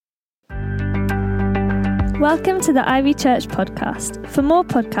Welcome to the Ivy Church podcast. For more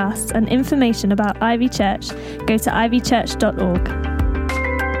podcasts and information about Ivy Church, go to ivychurch.org.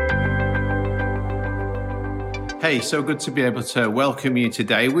 Hey, so good to be able to welcome you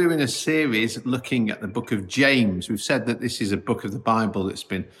today. We're in a series looking at the book of James. We've said that this is a book of the Bible that's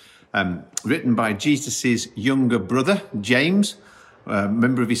been written by Jesus' younger brother, James, a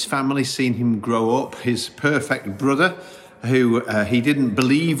member of his family, seen him grow up, his perfect brother, who he didn't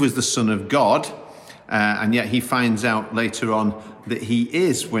believe was the Son of God. And yet he finds out later on that he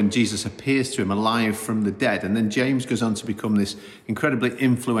is, when Jesus appears to him, alive from the dead. And then James goes on to become this incredibly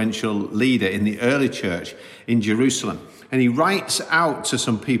influential leader in the early church in Jerusalem. And he writes out to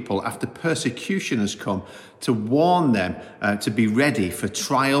some people after persecution has come to warn them to be ready for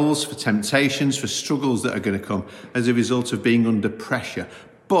trials, for temptations, for struggles that are going to come as a result of being under pressure.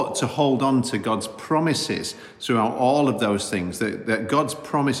 But to hold on to God's promises throughout all of those things, that God's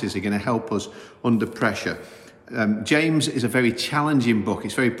promises are going to help us under pressure. James is a very challenging book.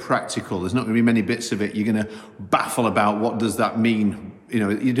 It's very practical. There's not going to be many bits of it you're going to baffle about what does that mean. You know,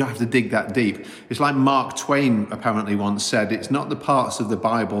 you don't have to dig that deep. It's like Mark Twain apparently once said, it's not the parts of the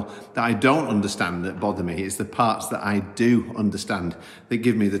Bible that I don't understand that bother me. It's the parts that I do understand that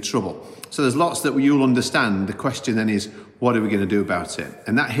give me the trouble. So there's lots that you'll understand. The question then is, what are we going to do about it?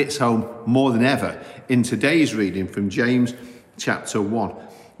 And that hits home more than ever in today's reading from James chapter 1.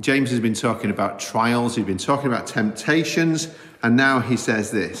 James has been talking about trials. He's been talking about temptations. And now he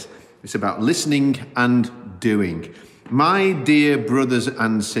says this. It's about listening and doing. My dear brothers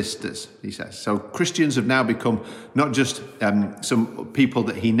and sisters, he says. So Christians have now become not just some people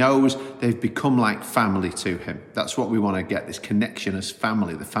that he knows, they've become like family to him. That's what we want to get, this connection as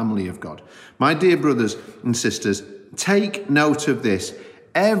family, the family of God. My dear brothers and sisters, take note of this.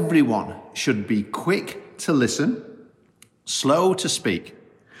 Everyone should be quick to listen, slow to speak,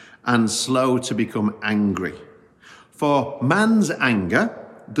 and slow to become angry. For man's anger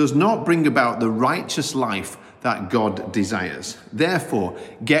does not bring about the righteous life that God desires. Therefore,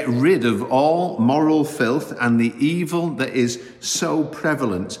 get rid of all moral filth and the evil that is so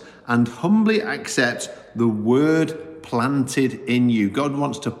prevalent, and humbly accept the word planted in you. God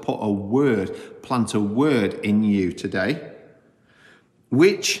wants to plant a word in you today,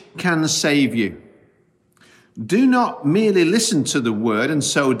 which can save you. Do not merely listen to the word and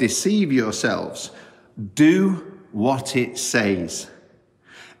so deceive yourselves. Do what it says.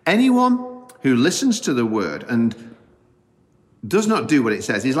 Anyone who listens to the word and does not do what it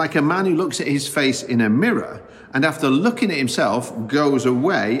says is like a man who looks at his face in a mirror and after looking at himself goes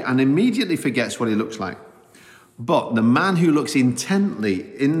away and immediately forgets what he looks like. But the man who looks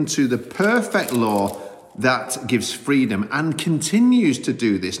intently into the perfect law that gives freedom and continues to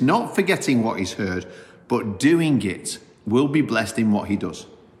do this, not forgetting what he's heard, but doing it, will be blessed in what he does.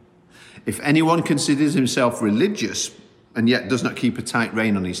 If anyone considers himself religious and yet does not keep a tight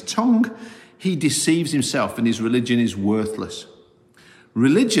rein on his tongue, he deceives himself and his religion is worthless.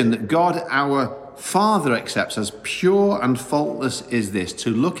 Religion that God our Father accepts as pure and faultless is this: to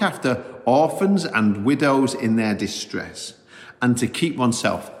look after orphans and widows in their distress and to keep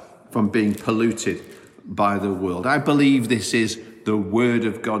oneself from being polluted by the world. I believe this is the word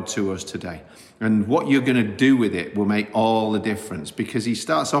of God to us today. And what you're going to do with it will make all the difference, because he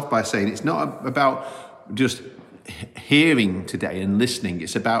starts off by saying it's not about just hearing today and listening.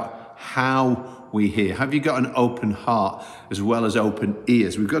 It's about how we hear. Have you got an open heart as well as open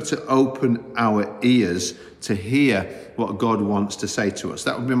ears? We've got to open our ears to hear what God wants to say to us.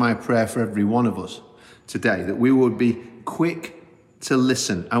 That would be my prayer for every one of us today, that we would be quick to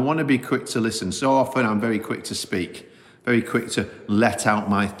listen. I want to be quick to listen. So often I'm very quick to speak, very quick to let out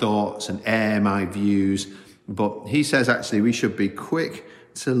my thoughts and air my views. But he says actually we should be quick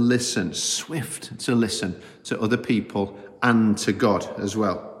to listen, swift to listen to other people and to God as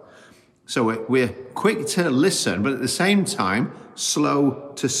well. So we're quick to listen, but at the same time,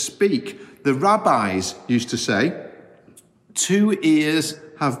 slow to speak. The rabbis used to say, 2 ears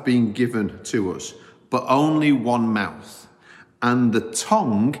have been given to us, but only one mouth. And the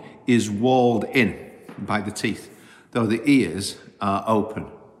tongue is walled in by the teeth, though the ears are open.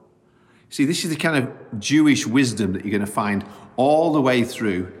 See, this is the kind of Jewish wisdom that you're going to find all the way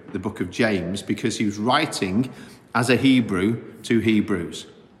through the book of James, because he was writing as a Hebrew to Hebrews.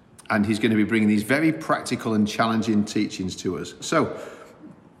 And he's going to be bringing these very practical and challenging teachings to us. So,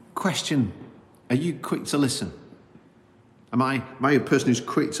 question, are you quick to listen? Am I a person who's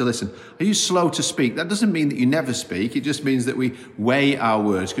quick to listen? Are you slow to speak? That doesn't mean that you never speak. It just means that we weigh our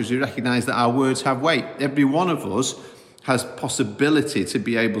words, because we recognize that our words have weight. Every one of us has possibility to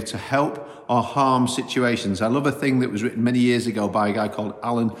be able to help or harm situations. I love a thing that was written many years ago by a guy called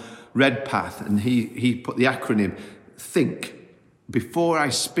Alan Redpath, and he put the acronym THINK. Before I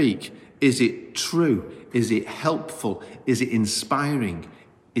speak, is it true? Is it helpful? Is it inspiring?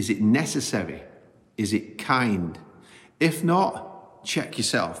 Is it necessary? Is it kind? If not, check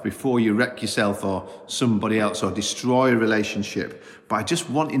yourself before you wreck yourself or somebody else or destroy a relationship by just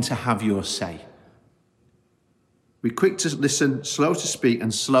wanting to have your say. We're quick to listen, slow to speak,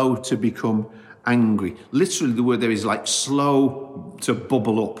 and slow to become angry. Literally, the word there is like slow to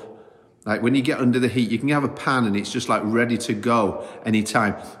bubble up. Like when you get under the heat, you can have a pan and it's just like ready to go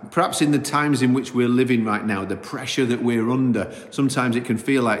anytime. Perhaps in the times in which we're living right now, the pressure that we're under, sometimes it can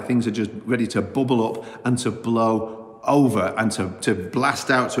feel like things are just ready to bubble up and to blow over and to blast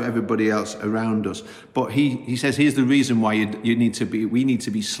out to everybody else around us. But he says, here's the reason why we need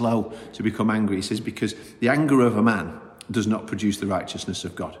to be slow to become angry. He says, because the anger of a man does not produce the righteousness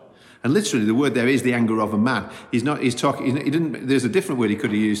of God. And literally, the word there is the anger of a man. He's talking, there's a different word he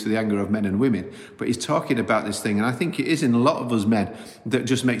could have used for the anger of men and women, but he's talking about this thing. And I think it is in a lot of us men that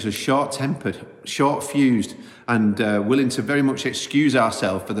just makes us short-tempered, short-fused, and willing to very much excuse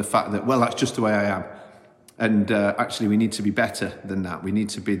ourselves for the fact that, well, that's just the way I am. And actually, we need to be better than that. We need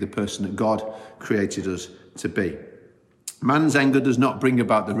to be the person that God created us to be. Man's anger does not bring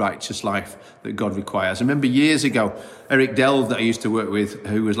about the righteous life that God requires. I remember years ago, Eric Delve, that I used to work with,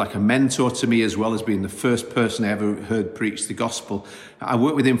 who was like a mentor to me as well as being the first person I ever heard preach the gospel. I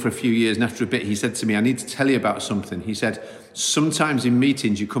worked with him for a few years, and after a bit he said to me, I need to tell you about something. He said, sometimes in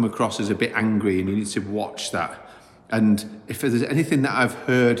meetings you come across as a bit angry and you need to watch that. And if there's anything that I've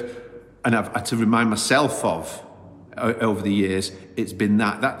heard and I've had to remind myself of over the years, it's been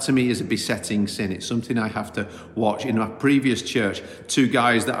that to me is a besetting sin. It's something I have to watch. In my previous church, two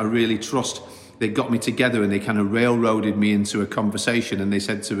guys that I really trust, they got me together and they kind of railroaded me into a conversation, and they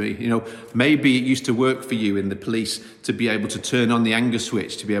said to me, maybe it used to work for you in the police to be able to turn on the anger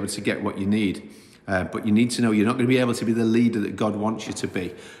switch to be able to get what you need, but you need to know you're not going to be able to be the leader that God wants you to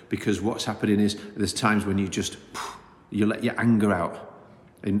be, because what's happening is there's times when you let your anger out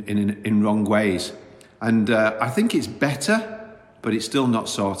in wrong ways. And I think it's better, but it's still not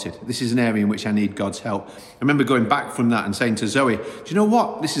sorted. This is an area in which I need God's help. I remember going back from that and saying to Zoe, do you know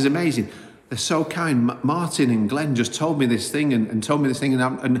what? This is amazing. They're so kind. Martin and Glenn just told me this thing and told me this thing,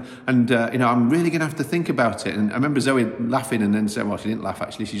 and I'm really going to have to think about it. And I remember Zoe laughing and then said, well, she didn't laugh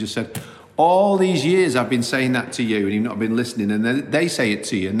actually. She just said, all these years I've been saying that to you and you've not been listening, and then they say it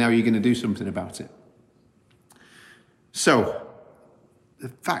to you, and now you're going to do something about it. So the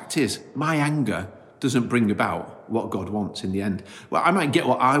fact is, my anger doesn't bring about what God wants in the end. Well, I might get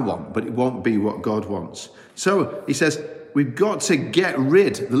what I want, but it won't be what God wants. So he says, we've got to get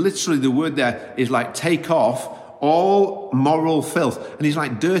rid. Literally, the word there is like take off all moral filth. And he's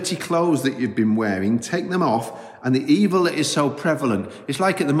like dirty clothes that you've been wearing, take them off. And the evil that is so prevalent. It's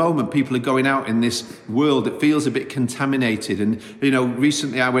like at the moment people are going out in this world that feels a bit contaminated. And,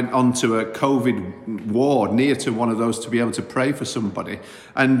 recently I went on to a COVID ward near to one of those to be able to pray for somebody.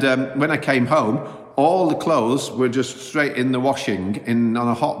 And when I came home, all the clothes were just straight in the washing on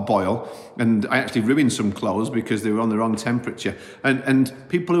a hot boil. And I actually ruined some clothes because they were on the wrong temperature. And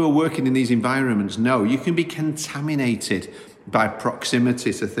people who are working in these environments know you can be contaminated by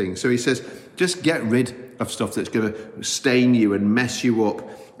proximity to things. So he says, just get rid of stuff that's going to stain you and mess you up,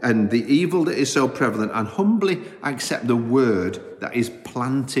 and the evil that is so prevalent, and humbly accept the word that is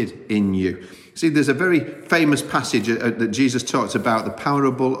planted in you. See, there's a very famous passage that Jesus talks about, the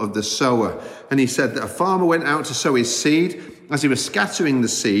parable of the sower. And he said that a farmer went out to sow his seed. As he was scattering the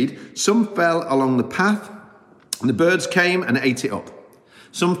seed, some fell along the path, and the birds came and ate it up.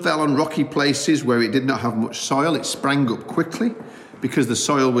 Some fell on rocky places where it did not have much soil. It sprang up quickly because the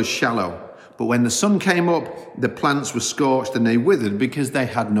soil was shallow. But when the sun came up, the plants were scorched and they withered because they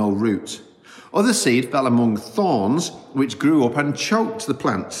had no root. Other seed fell among thorns, which grew up and choked the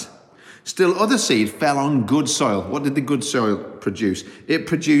plants. Still other seed fell on good soil. What did the good soil produce? It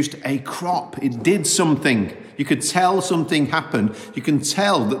produced a crop. It did something. You could tell something happened. You can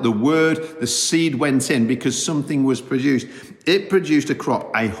tell that the seed went in because something was produced. It produced a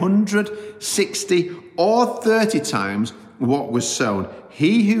crop 160 or 30 times what was sown.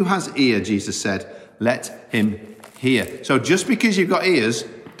 He who has ear, Jesus said, let him hear. So just because you've got ears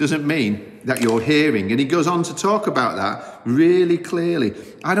doesn't mean that you're hearing. And he goes on to talk about that really clearly.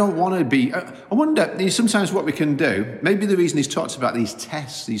 I don't want to be... I wonder, sometimes what we can do, maybe the reason he's talked about these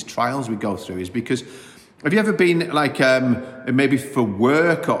tests, these trials we go through is because... Have you ever been like maybe for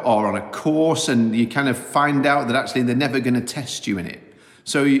work or on a course and you kind of find out that actually they're never going to test you in it?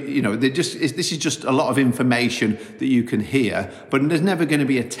 So, this is just a lot of information that you can hear, but there's never going to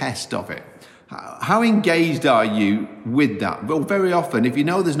be a test of it. How engaged are you with that? Well, very often, if you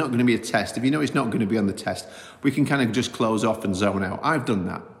know there's not going to be a test, if you know it's not going to be on the test, we can kind of just close off and zone out. I've done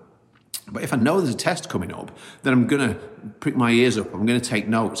that. But if I know there's a test coming up, then I'm going to prick my ears up. I'm going to take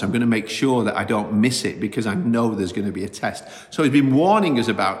notes. I'm going to make sure that I don't miss it because I know there's going to be a test. So he's been warning us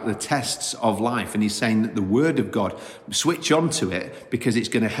about the tests of life. And he's saying that the word of God, switch on to it because it's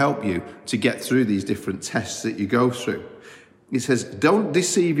going to help you to get through these different tests that you go through. He says, don't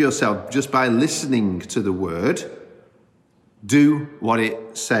deceive yourself just by listening to the word. Do what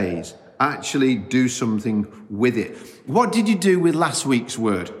it says. Actually do something with it. What did you do with last week's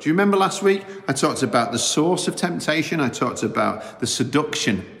word? Do you remember last week? I talked about the source of temptation. I talked about the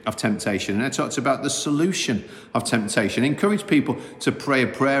seduction of temptation. And I talked about the solution of temptation. I encourage people to pray a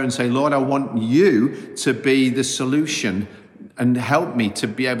prayer and say, Lord, I want you to be the solution and help me to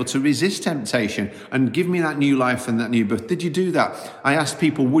be able to resist temptation and give me that new life and that new birth. Did you do that? I asked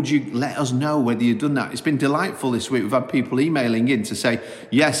people, would you let us know whether you've done that? It's been delightful this week. We've had people emailing in to say,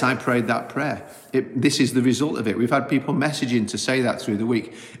 yes, I prayed that prayer. This is the result of it. We've had people messaging to say that through the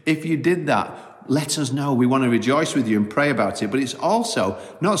week. If you did that, let us know. We want to rejoice with you and pray about it. But it's also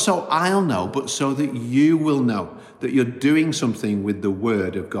not so I'll know, but so that you will know that you're doing something with the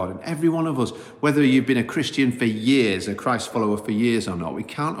word of God. And every one of us, whether you've been a Christian for years, a Christ follower for years or not, we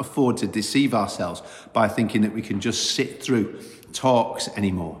can't afford to deceive ourselves by thinking that we can just sit through talks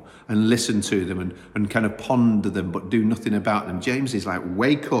anymore and listen to them and kind of ponder them, but do nothing about them. James is like,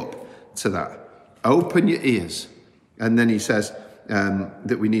 wake up to that. Open your ears. And then he says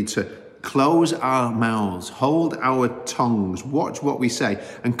that we need to close our mouths, hold our tongues, watch what we say,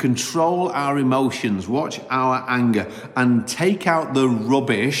 and control our emotions, watch our anger, and take out the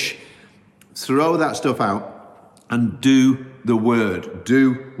rubbish, throw that stuff out, and do the word.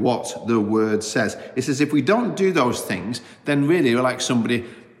 Do what the word says. It says if we don't do those things, then really we're like somebody,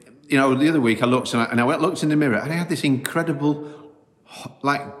 the other week I looked and I looked in the mirror and I had this incredible,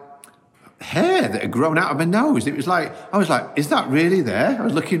 hair that had grown out of my nose. I was like, is that really there? I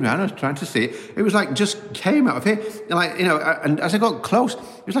was looking around, I was trying to see it. It was like just came out of here. And as I got close,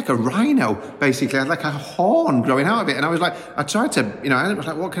 it was like a rhino, basically. I had like a horn growing out of it. And I was like, I tried to, I was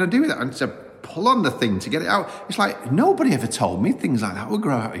like, what can I do with that? And to pull on the thing to get it out. It's like, nobody ever told me things like that would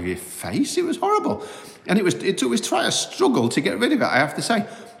grow out of your face. It was horrible. And it took trying to struggle to get rid of it, I have to say.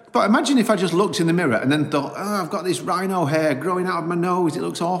 But imagine if I just looked in the mirror and then thought, I've got this rhino hair growing out of my nose. It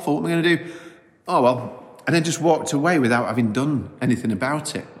looks awful. What am I going to do? Oh, well. And then just walked away without having done anything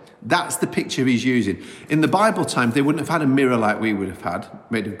about it. That's the picture he's using. In the Bible times, they wouldn't have had a mirror like we would have had,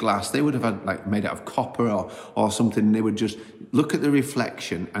 made of glass. They would have had made out of copper or something. And they would just look at the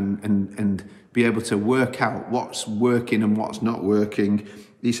reflection and be able to work out what's working and what's not working.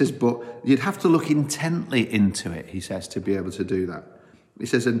 He says, but you'd have to look intently into it, he says, to be able to do that. He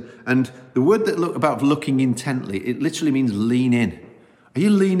says, and the word about looking intently, it literally means lean in. Are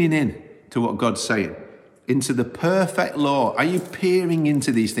you leaning in to what God's saying? Into the perfect law? Are you peering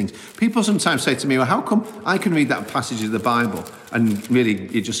into these things? People sometimes say to me, well, how come I can read that passage of the Bible and really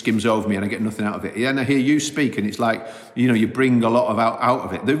it just skims over me and I get nothing out of it? Yeah, and I hear you speak and it's like, you bring a lot out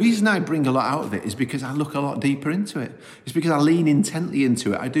of it. The reason I bring a lot out of it is because I look a lot deeper into it. It's because I lean intently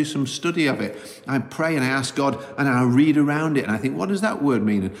into it. I do some study of it. I pray and I ask God and I read around it and I think, what does that word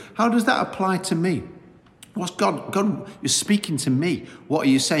mean? And how does that apply to me? What's God, you're speaking to me. What are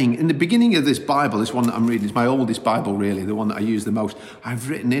you saying? In the beginning of this Bible, this one that I'm reading, it's my oldest Bible really, the one that I use the most. I've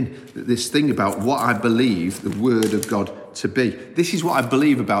written in this thing about what I believe the word of God to be. This is what I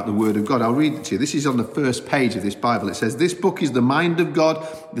believe about the word of God. I'll read it to you. This is on the first page of this Bible. It says, this book is the mind of God,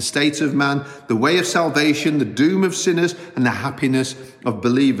 the state of man, the way of salvation, the doom of sinners, and the happiness of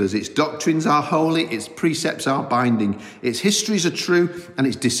believers. Its doctrines are holy, its precepts are binding, its histories are true, and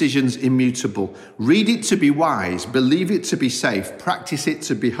its decisions immutable. Read it to be wise, believe it to be safe, practice it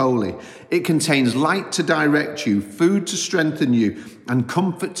to be holy. It contains light to direct you, food to strengthen you, and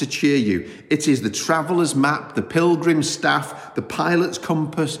comfort to cheer you. It is the traveller's map, the pilgrim's staff, the pilot's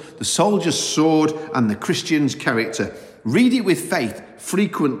compass, the soldier's sword, and the Christian's character. Read it with faith,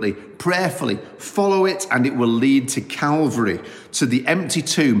 frequently, prayerfully. Follow it, and it will lead to Calvary, to the empty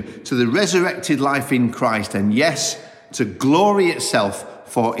tomb, to the resurrected life in Christ, and yes, to glory itself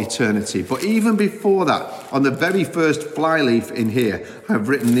for eternity. But even before that, on the very first flyleaf in here, I've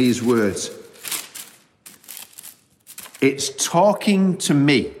written these words. It's talking to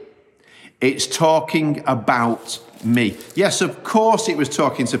me. It's talking about me. Yes, of course it was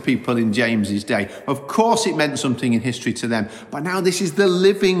talking to people in James's day. Of course it meant something in history to them. But now this is the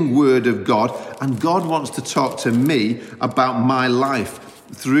living word of God, and God wants to talk to me about my life.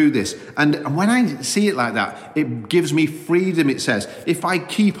 through this. And when I see it like that, it gives me freedom, it says. If I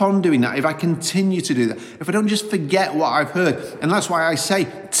keep on doing that, if I continue to do that, if I don't just forget what I've heard, and that's why I say,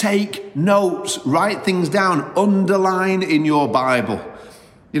 take notes, write things down, underline in your Bible.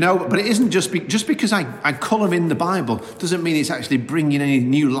 But it isn't just because I colour in the Bible doesn't mean it's actually bringing any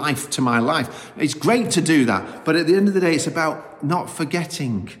new life to my life. It's great to do that, but at the end of the day, it's about not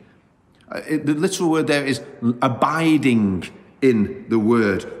forgetting. The literal word there is abiding in the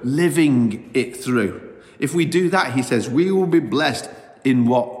word, living it through. If we do that, he says, we will be blessed in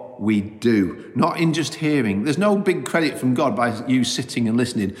what we do, not in just hearing. There's no big credit from God by you sitting and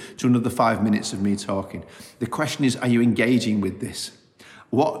listening to another 5 minutes of me talking. The question is, are you engaging with this?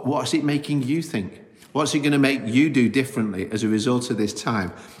 What's it making you think? What's it going to make you do differently as a result of this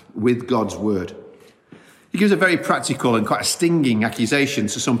time with God's word? He gives a very practical and quite a stinging accusation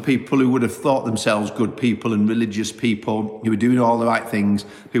to some people who would have thought themselves good people and religious people, who were doing all the right things,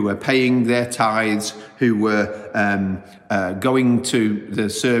 who were paying their tithes, who were going to the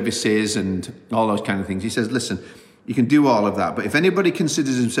services and all those kind of things. He says, listen, you can do all of that, but if anybody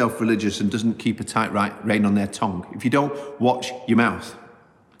considers himself religious and doesn't keep a tight rein on their tongue, if you don't watch your mouth,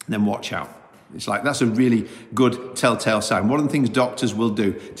 then watch out. It's like, that's a really good telltale sign. One of the things doctors will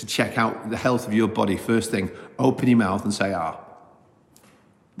do to check out the health of your body, first thing, open your mouth and say,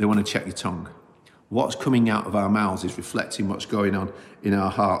 They want to check your tongue. What's coming out of our mouths is reflecting what's going on in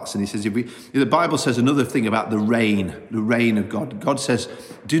our hearts. And he says, the Bible says another thing about the reign of God. God says,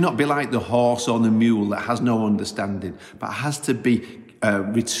 do not be like the horse or the mule that has no understanding, but has to be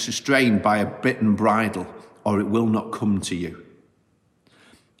restrained by a bit and bridle, or it will not come to you.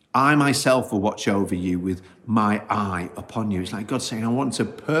 I myself will watch over you with my eye upon you. It's like God saying, I want to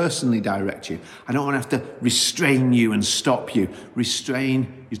personally direct you. I don't want to have to restrain you and stop you.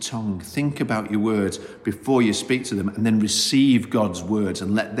 Restrain your tongue. Think about your words before you speak to them, and then receive God's words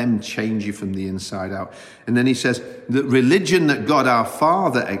and let them change you from the inside out. And then he says, the religion that God our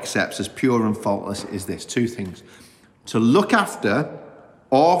Father accepts as pure and faultless is this, two things. To look after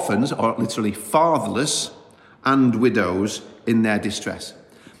orphans, or literally fatherless, and widows in their distress.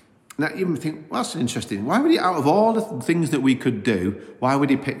 Now, you think, well, that's interesting. Why would he, out of all the things that we could do, why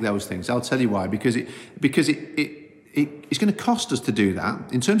would he pick those things? I'll tell you why. Because it's going to cost us to do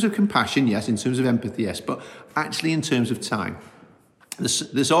that. In terms of compassion, yes. In terms of empathy, yes. But actually in terms of time.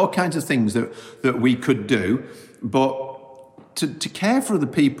 There's all kinds of things that we could do. But to care for other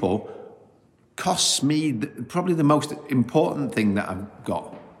people costs me probably the most important thing that I've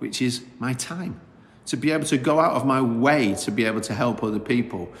got, which is my time. To be able to go out of my way to be able to help other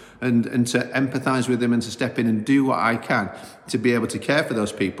people and to empathise with them and to step in and do what I can to be able to care for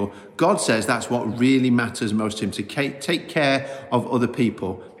those people. God says that's what really matters most to him. To take care of other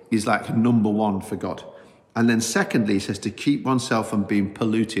people is like number one for God. And then secondly, he says to keep oneself from being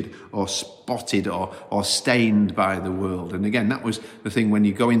polluted or spotted or stained by the world. And again, that was the thing when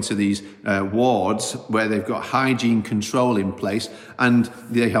you go into these wards where they've got hygiene control in place and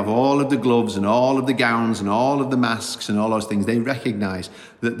they have all of the gloves and all of the gowns and all of the masks and all those things. They recognise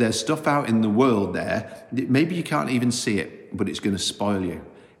that there's stuff out in the world there. Maybe you can't even see it, but it's going to spoil you.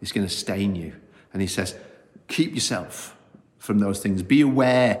 It's going to stain you. And he says, keep yourself from those things. Be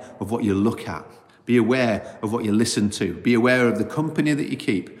aware of what you look at. Be aware of what you listen to. Be aware of the company that you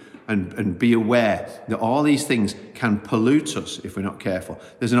keep. And be aware that all these things can pollute us if we're not careful.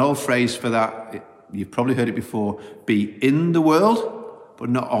 There's an old phrase for that. You've probably heard it before. Be in the world, but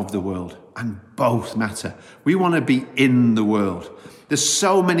not of the world. And both matter. We want to be in the world. There's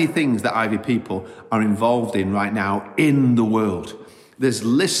so many things that Ivy people are involved in right now in the world. There's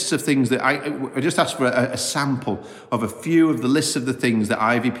lists of things that I just asked for a sample of a few of the lists of the things that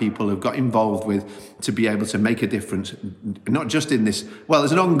Ivy people have got involved with to be able to make a difference, not just in this, well,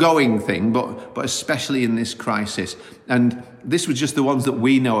 there's an ongoing thing, but especially in this crisis. And this was just the ones that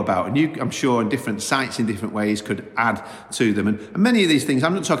we know about. And you, I'm sure, in different sites, in different ways, could add to them. And many of these things,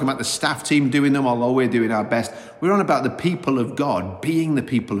 I'm not talking about the staff team doing them, although we're doing our best. We're on about the people of God, being the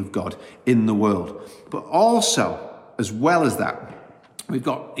people of God in the world. But also, as well as that, we've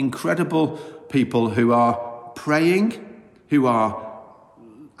got incredible people who are praying, who are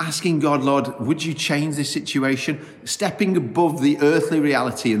asking God, Lord, would you change this situation? Stepping above the earthly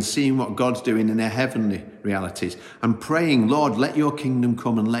reality and seeing what God's doing in a heavenly realities, and praying, Lord, let your kingdom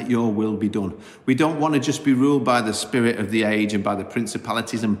come and let your will be done. We don't want to just be ruled by the spirit of the age and by the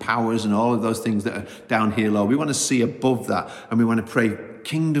principalities and powers and all of those things that are down here, Lord. We want to see above that, and we want to pray,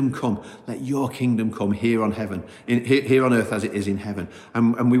 kingdom come, let your kingdom come here on here on earth as it is in heaven.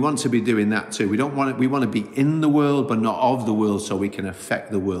 And we want to be doing that too. We want to be in the world but not of the world, so we can affect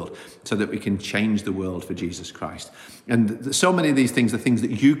the world, so that we can change the world for Jesus Christ. And so many of these things are things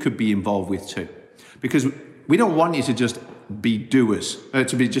that you could be involved with too, because we don't want you to just be doers,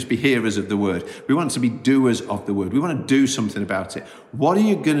 just be hearers of the word. We want to be doers of the word. We want to do something about it. What are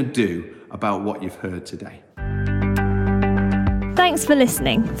you going to do about what you've heard today? Thanks for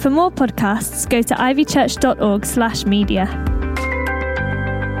listening. For more podcasts, go to ivychurch.org/media.